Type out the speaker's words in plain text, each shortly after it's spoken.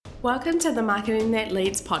Welcome to the Marketing That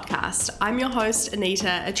Leads podcast. I'm your host,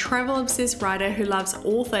 Anita, a travel-obsessed writer who loves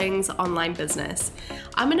all things online business.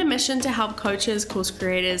 I'm on a mission to help coaches, course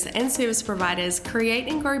creators, and service providers create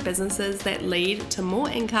and grow businesses that lead to more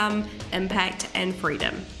income, impact, and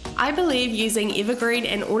freedom. I believe using evergreen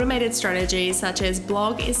and automated strategies such as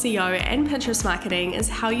blog, SEO, and Pinterest marketing is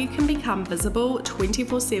how you can become visible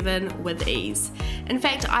 24/7 with ease. In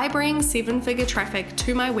fact, I bring seven-figure traffic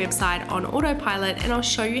to my website on autopilot, and I'll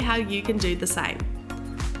show you how you can do the same.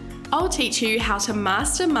 I'll teach you how to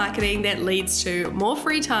master marketing that leads to more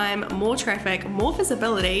free time, more traffic, more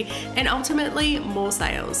visibility, and ultimately more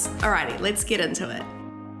sales. Alrighty, let's get into it.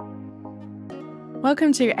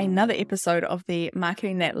 Welcome to another episode of the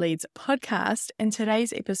Marketing That Leads podcast. In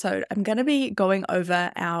today's episode, I'm going to be going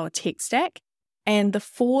over our tech stack and the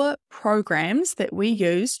 4 programs that we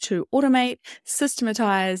use to automate,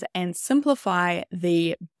 systematize, and simplify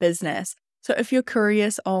the business. So if you're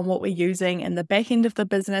curious on what we're using in the back end of the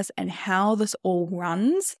business and how this all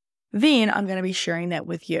runs, then I'm going to be sharing that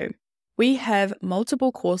with you. We have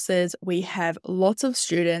multiple courses, we have lots of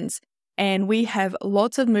students, and we have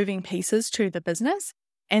lots of moving pieces to the business.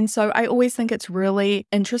 And so I always think it's really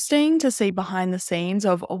interesting to see behind the scenes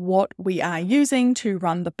of what we are using to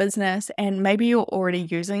run the business. And maybe you're already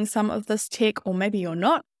using some of this tech, or maybe you're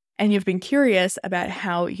not, and you've been curious about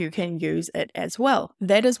how you can use it as well.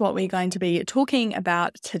 That is what we're going to be talking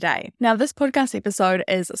about today. Now, this podcast episode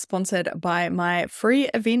is sponsored by my free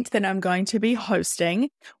event that I'm going to be hosting.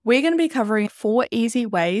 We're going to be covering 4 easy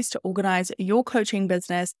ways to organize your coaching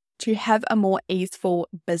business to have a more easeful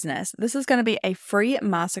business. This is going to be a free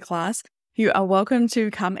masterclass. You are welcome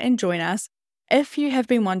to come and join us. If you have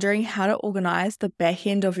been wondering how to organize the back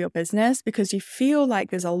end of your business because you feel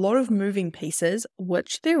like there's a lot of moving pieces,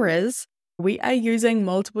 which there is, we are using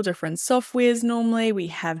multiple different softwares normally. We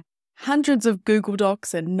have hundreds of Google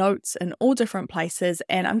Docs and notes in all different places,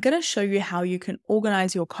 and I'm going to show you how you can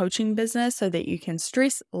organize your coaching business so that you can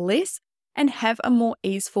stress less and have a more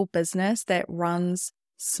easeful business that runs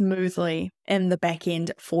smoothly in the back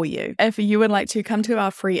end for you. If you would like to come to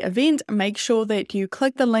our free event, make sure that you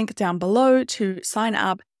click the link down below to sign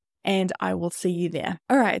up, and I will see you there.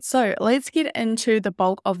 All right, so let's get into the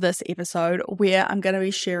bulk of this episode where I'm going to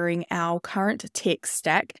be sharing our current tech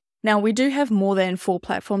stack. Now, we do have more than 4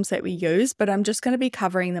 platforms that we use, but I'm just going to be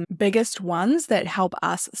covering the biggest ones that help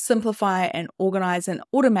us simplify and organize and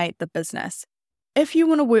automate the business. If you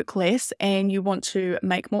want to work less and you want to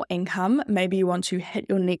make more income, maybe you want to hit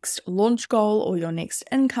your next launch goal or your next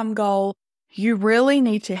income goal, you really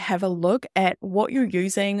need to have a look at what you're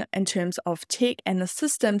using in terms of tech and the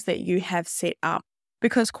systems that you have set up.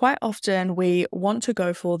 Because quite often we want to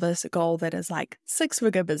go for this goal that is like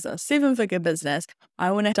 6-figure business, 7-figure business.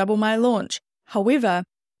 I want to double my launch. However,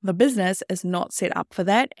 the business is not set up for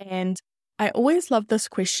that, and I always love this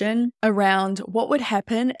question around what would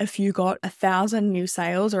happen if you got 1,000 new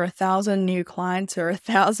sales or 1,000 new clients or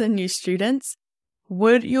 1,000 new students.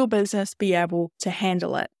 Would your business be able to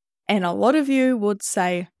handle it? And a lot of you would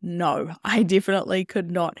say, no, I definitely could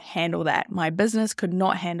not handle that. My business could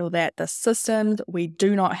not handle that. The systems, we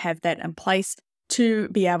do not have that in place to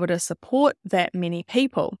be able to support that many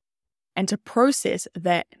people and to process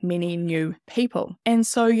that many new people. And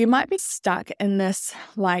so you might be stuck in this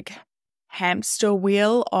hamster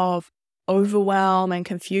wheel of overwhelm and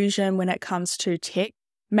confusion when it comes to tech.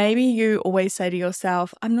 Maybe you always say to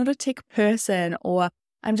yourself, I'm not a tech person, or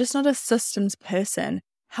I'm just not a systems person.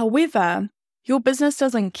 However, your business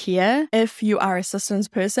doesn't care if you are a systems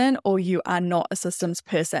person or you are not a systems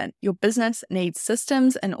person. Your business needs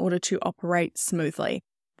systems in order to operate smoothly.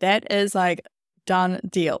 That is done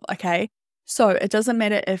deal, okay? So it doesn't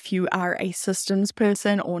matter if you are a systems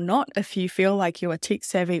person or not, if you feel like you are tech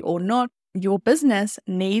savvy or not. Your business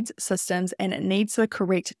needs systems and it needs the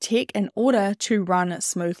correct tech in order to run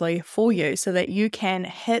smoothly for you so that you can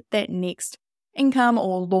hit that next income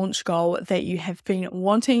or launch goal that you have been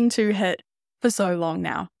wanting to hit for so long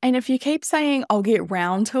now. And if you keep saying, I'll get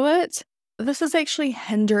round to it, this is actually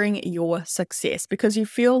hindering your success because you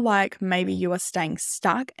feel like maybe you are staying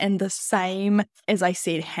stuck in the same, as I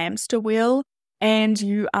said, hamster wheel, and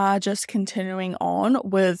you are just continuing on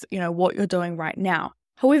with, what you're doing right now.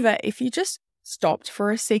 However, if you just stopped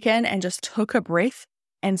for a second and just took a breath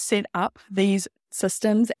and set up these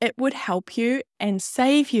systems, it would help you and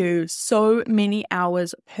save you so many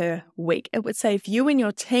hours per week. It would save you and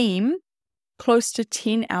your team close to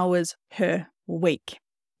 10 hours per week.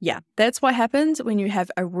 Yeah, that's what happens when you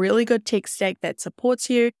have a really good tech stack that supports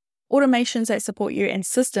you, automations that support you, and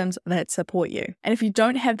systems that support you. And if you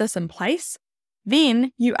don't have this in place,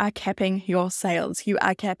 then you are capping your sales. You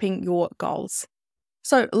are capping your goals.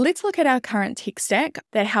 So let's look at our current tech stack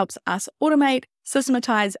that helps us automate,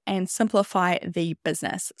 systematize, and simplify the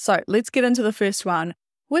business. So let's get into the first one,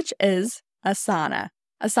 which is Asana.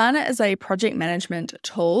 Asana is a project management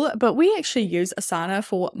tool, but we actually use Asana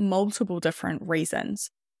for multiple different reasons.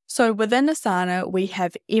 So within Asana, we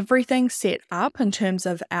have everything set up in terms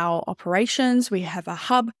of our operations. We have a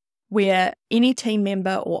hub where any team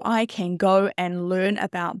member or I can go and learn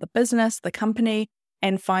about the business, the company,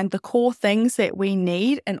 and find the core things that we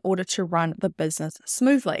need in order to run the business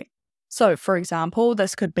smoothly. So for example,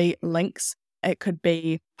 this could be links, it could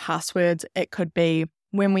be passwords, it could be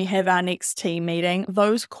when we have our next team meeting,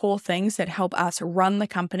 those core things that help us run the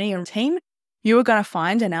company and team, you are going to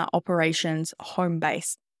find in our operations home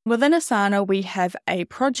base. Within Asana, we have a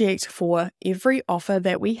project for every offer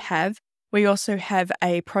that we have. We also have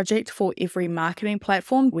a project for every marketing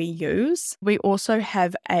platform we use. We also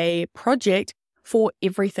have a project for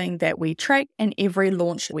everything that we track and every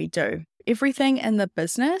launch we do. Everything in the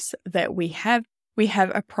business that we have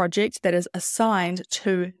a project that is assigned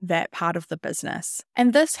to that part of the business.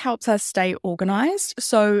 And this helps us stay organized.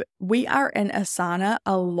 So we are in Asana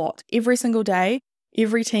a lot. Every single day,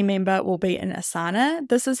 every team member will be in Asana.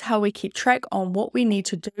 This is how we keep track on what we need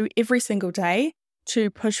to do every single day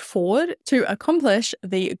to push forward to accomplish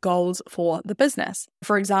the goals for the business.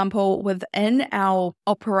 For example, within our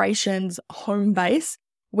operations home base,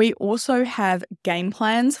 we also have game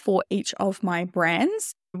plans for each of my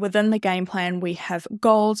brands. Within the game plan, we have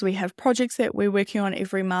goals, we have projects that we're working on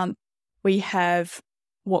every month, we have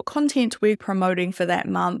what content we're promoting for that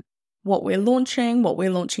month, what we're launching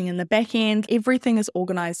in the back end. Everything is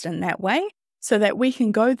organized in that way so that we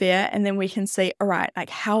can go there and then we can see, all right, like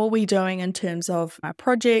how are we doing in terms of our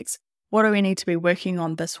projects? What do we need to be working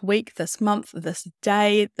on this week, this month, this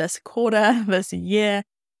day, this quarter, this year?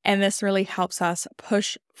 And this really helps us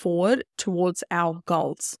push forward towards our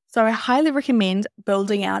goals. So I highly recommend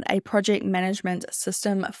building out a project management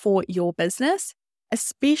system for your business,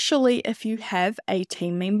 especially if you have a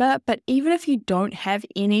team member. But even if you don't have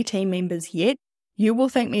any team members yet, you will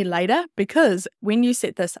thank me later, because when you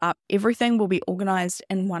set this up, everything will be organized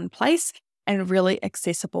in one place and really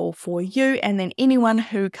accessible for you and then anyone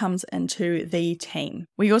who comes into the team.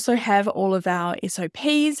 We also have all of our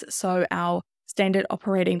SOPs, so our standard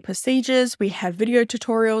operating procedures. We have video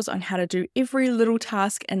tutorials on how to do every little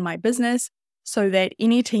task in my business so that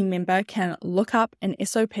any team member can look up an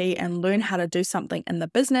SOP and learn how to do something in the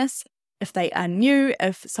business. If they are new,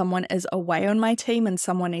 if someone is away on my team and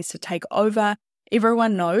someone needs to take over,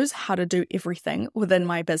 everyone knows how to do everything within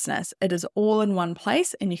my business. It is all in one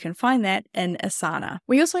place and you can find that in Asana.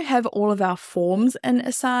 We also have all of our forms in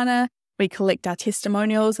Asana. We collect our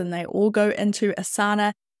testimonials and they all go into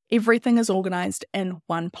Asana. Everything is organized in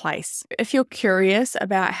one place. If you're curious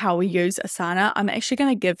about how we use Asana, I'm actually going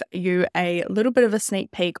to give you a little bit of a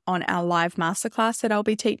sneak peek on our live masterclass that I'll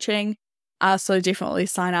be teaching. So definitely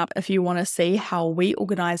sign up if you want to see how we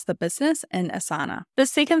organize the business in Asana. The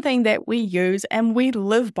second thing that we use and we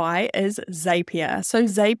live by is Zapier. So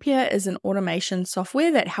Zapier is an automation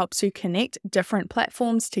software that helps you connect different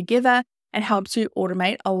platforms together and helps you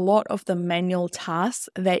automate a lot of the manual tasks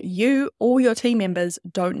that you or your team members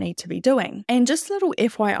don't need to be doing. And just a little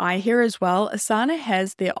FYI here as well, Asana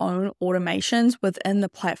has their own automations within the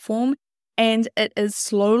platform and it is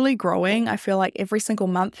slowly growing. I feel like every single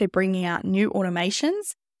month they're bringing out new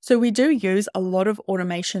automations. So we do use a lot of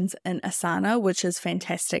automations in Asana, which is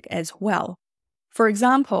fantastic as well. For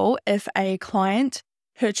example, if a client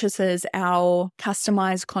purchases our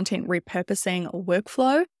customized content repurposing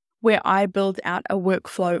workflow, where I build out a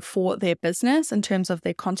workflow for their business in terms of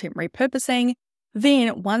their content repurposing,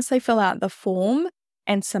 then once they fill out the form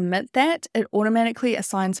and submit that, it automatically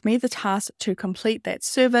assigns me the task to complete that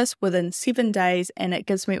service within 7 days, and it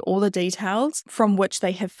gives me all the details from which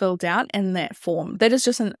they have filled out in that form. That is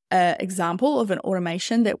just an example of an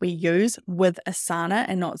automation that we use with Asana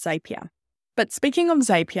and not Zapier. But speaking of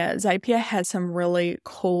Zapier, Zapier has some really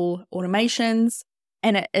cool automations,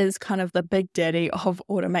 and it is kind of the big daddy of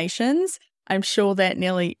automations. I'm sure that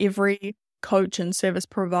nearly every coach and service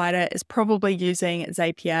provider is probably using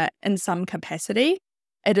Zapier in some capacity.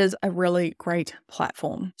 It is a really great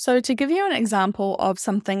platform. So to give you an example of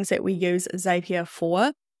some things that we use Zapier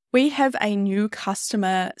for, we have a new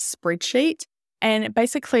customer spreadsheet. And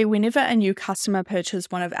basically, whenever a new customer purchases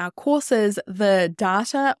one of our courses, the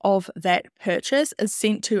data of that purchase is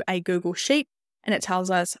sent to a Google Sheet. And it tells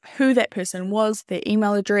us who that person was, their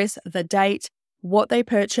email address, the date, what they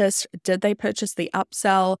purchased, did they purchase the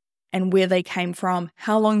upsell, and where they came from,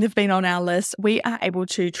 how long they've been on our list. We are able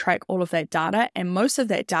to track all of that data, and most of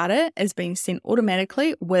that data is being sent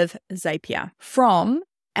automatically with Zapier from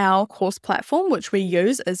our course platform, which we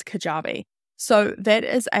use is Kajabi. So that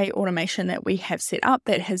is a automation that we have set up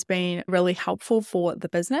that has been really helpful for the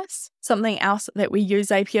business. Something else that we use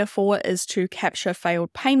Zapier for is to capture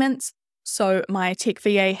failed payments. So my tech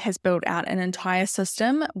VA has built out an entire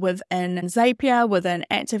system within Zapier, within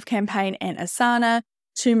ActiveCampaign and Asana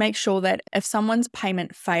to make sure that if someone's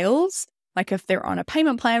payment fails, like if they're on a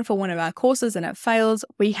payment plan for one of our courses and it fails,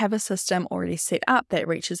 we have a system already set up that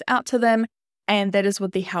reaches out to them, and that is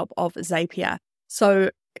with the help of Zapier.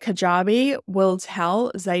 So Kajabi will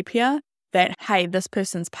tell Zapier that, hey, this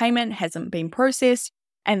person's payment hasn't been processed,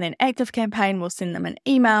 and then ActiveCampaign will send them an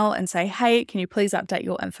email and say, hey, can you please update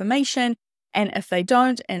your information? And if they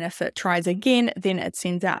don't, and if it tries again, then it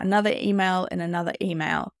sends out another email and another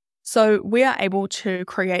email. So we are able to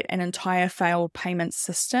create an entire failed payment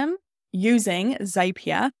system using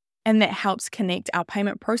Zapier, and that helps connect our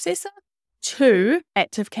payment processor to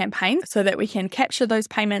ActiveCampaign so that we can capture those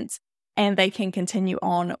payments and they can continue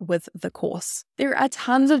on with the course. There are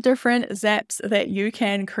tons of different zaps that you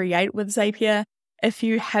can create with Zapier. If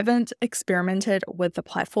you haven't experimented with the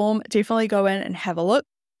platform, definitely go in and have a look.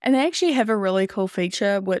 And they actually have a really cool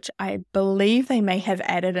feature, which I believe they may have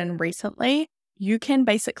added in recently. You can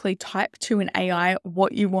basically type to an AI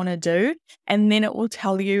what you want to do, and then it will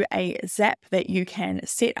tell you a zap that you can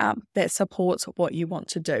set up that supports what you want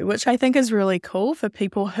to do, which I think is really cool for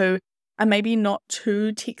people who are maybe not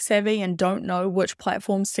too tech savvy and don't know which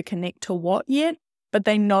platforms to connect to what yet, but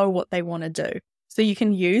they know what they want to do. So you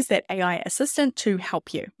can use that AI assistant to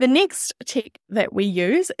help you. The next tech that we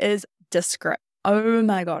use is Descript. Oh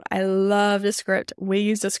my God, I love Descript. We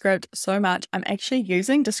use Descript so much. I'm actually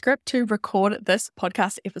using Descript to record this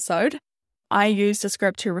podcast episode. I use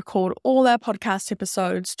Descript to record all our podcast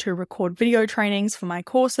episodes, to record video trainings for my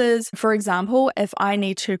courses. For example, if I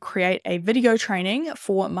need to create a video training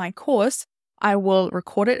for my course, I will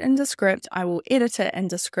record it in Descript, I will edit it in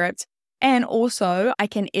Descript, and also I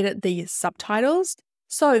can edit the subtitles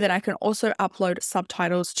so that I can also upload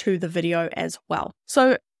subtitles to the video as well.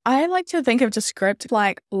 So I like to think of Descript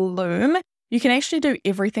like Loom. You can actually do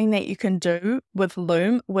everything that you can do with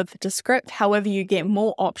Loom with Descript. However, you get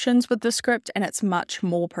more options with Descript and it's much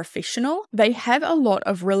more professional. They have a lot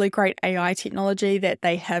of really great AI technology that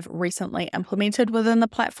they have recently implemented within the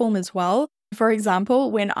platform as well. For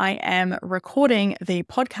example, when I am recording the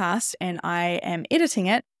podcast and I am editing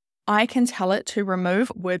it, I can tell it to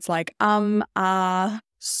remove words like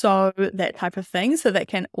so, that type of thing, so that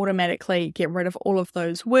can automatically get rid of all of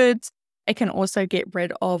those words. It can also get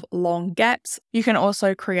rid of long gaps. You can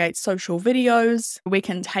also create social videos. We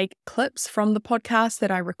can take clips from the podcast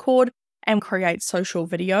that I record and create social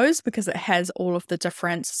videos because it has all of the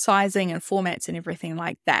different sizing and formats and everything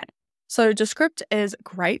like that. So Descript is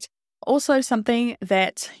great. Also, something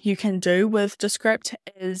that you can do with Descript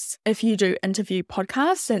is if you do interview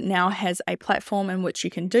podcasts, it now has a platform in which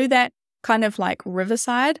you can do that, kind of like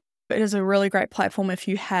Riverside. It is a really great platform if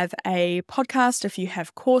you have a podcast, if you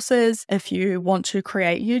have courses, if you want to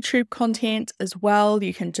create YouTube content as well,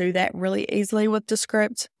 you can do that really easily with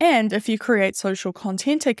Descript. And if you create social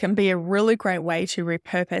content, it can be a really great way to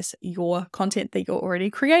repurpose your content that you're already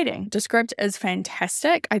creating. Descript is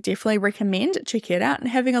fantastic. I definitely recommend checking it out and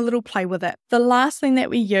having a little play with it. The last thing that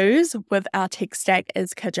we use with our tech stack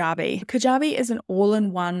is Kajabi. Kajabi is an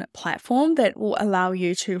all-in-one platform that will allow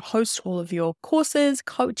you to host all of your courses,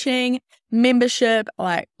 coaching, membership,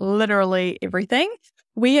 like literally everything.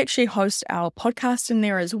 We actually host our podcast in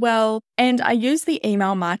there as well. And I use the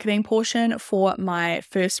email marketing portion for my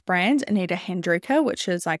first brand, Anita Hendrika, which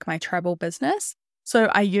is like my travel business. So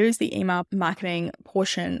I use the email marketing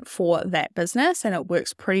portion for that business and it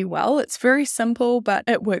works pretty well. It's very simple, but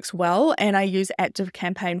it works well. And I use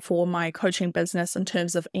ActiveCampaign for my coaching business in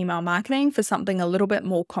terms of email marketing for something a little bit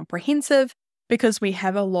more comprehensive, because we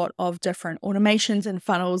have a lot of different automations and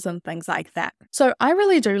funnels and things like that. So I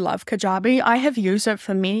really do love Kajabi. I have used it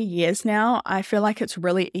for many years now. I feel like it's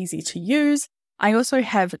really easy to use. I also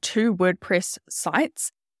have 2 WordPress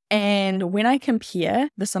sites. And when I compare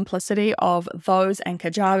the simplicity of those and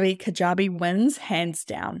Kajabi, Kajabi wins hands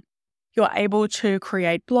down. You're able to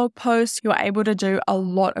create blog posts. You're able to do a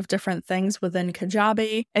lot of different things within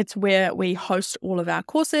Kajabi. It's where we host all of our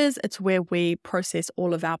courses. It's where we process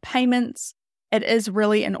all of our payments. It is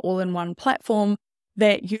really an all-in-one platform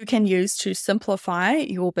that you can use to simplify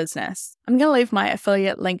your business. I'm going to leave my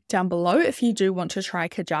affiliate link down below if you do want to try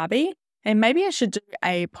Kajabi. And maybe I should do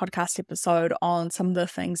a podcast episode on some of the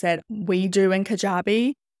things that we do in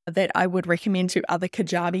Kajabi that I would recommend to other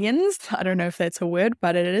Kajabians. I don't know if that's a word,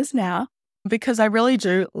 but it is now, because I really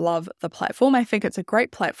do love the platform. I think it's a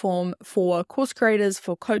great platform for course creators,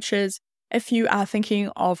 for coaches. If you are thinking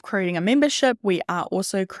of creating a membership, we are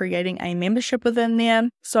also creating a membership within there.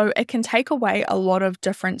 So it can take away a lot of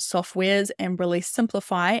different softwares and really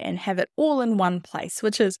simplify and have it all in one place,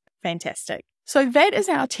 which is fantastic. So that is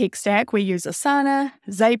our tech stack. We use Asana,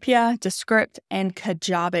 Zapier, Descript, and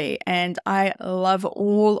Kajabi. And I love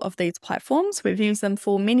all of these platforms. We've used them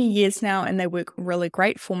for many years now, and they work really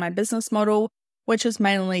great for my business model, which is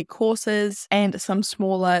mainly courses and some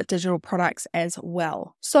smaller digital products as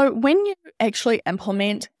well. So when you actually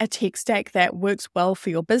implement a tech stack that works well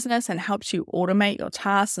for your business and helps you automate your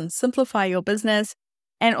tasks and simplify your business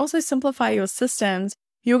and also simplify your systems,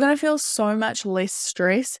 you're going to feel so much less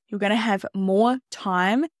stress, you're going to have more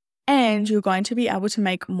time, and you're going to be able to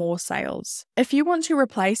make more sales. If you want to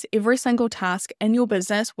replace every single task in your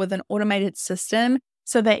business with an automated system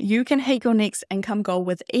so that you can hit your next income goal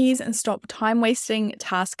with ease and stop time-wasting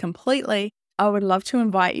tasks completely, I would love to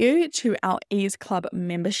invite you to our Ease Club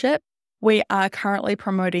membership. We are currently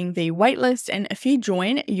promoting the waitlist, and if you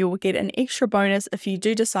join, you will get an extra bonus if you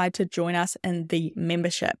do decide to join us in the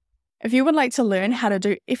membership. If you would like to learn how to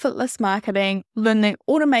do effortless marketing, learn the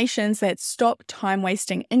automations that stop time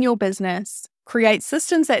wasting in your business, create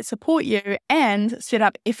systems that support you, and set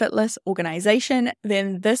up effortless organization,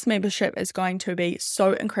 then this membership is going to be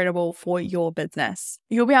so incredible for your business.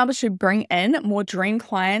 You'll be able to bring in more dream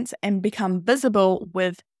clients and become visible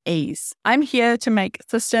with ease. I'm here to make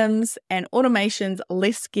systems and automations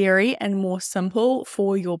less scary and more simple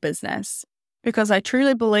for your business, because I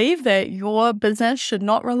truly believe that your business should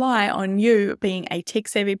not rely on you being a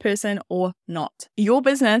tech-savvy person or not. Your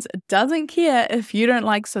business doesn't care if you don't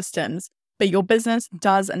like systems, but your business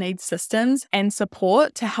does need systems and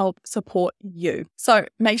support to help support you. So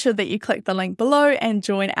make sure that you click the link below and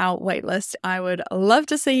join our waitlist. I would love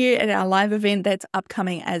to see you at our live event that's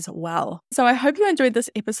upcoming as well. So I hope you enjoyed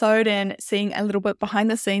this episode and seeing a little bit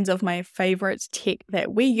behind the scenes of my favorite tech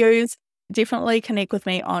that we use. Definitely connect with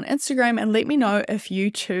me on Instagram and let me know if you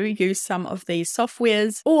too use some of these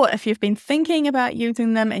softwares, or if you've been thinking about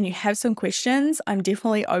using them and you have some questions. I'm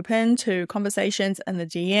definitely open to conversations in the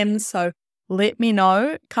DMs, so let me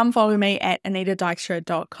know. Come follow me at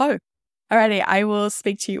anitadykstra.co. Alrighty, I will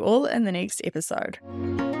speak to you all in the next episode.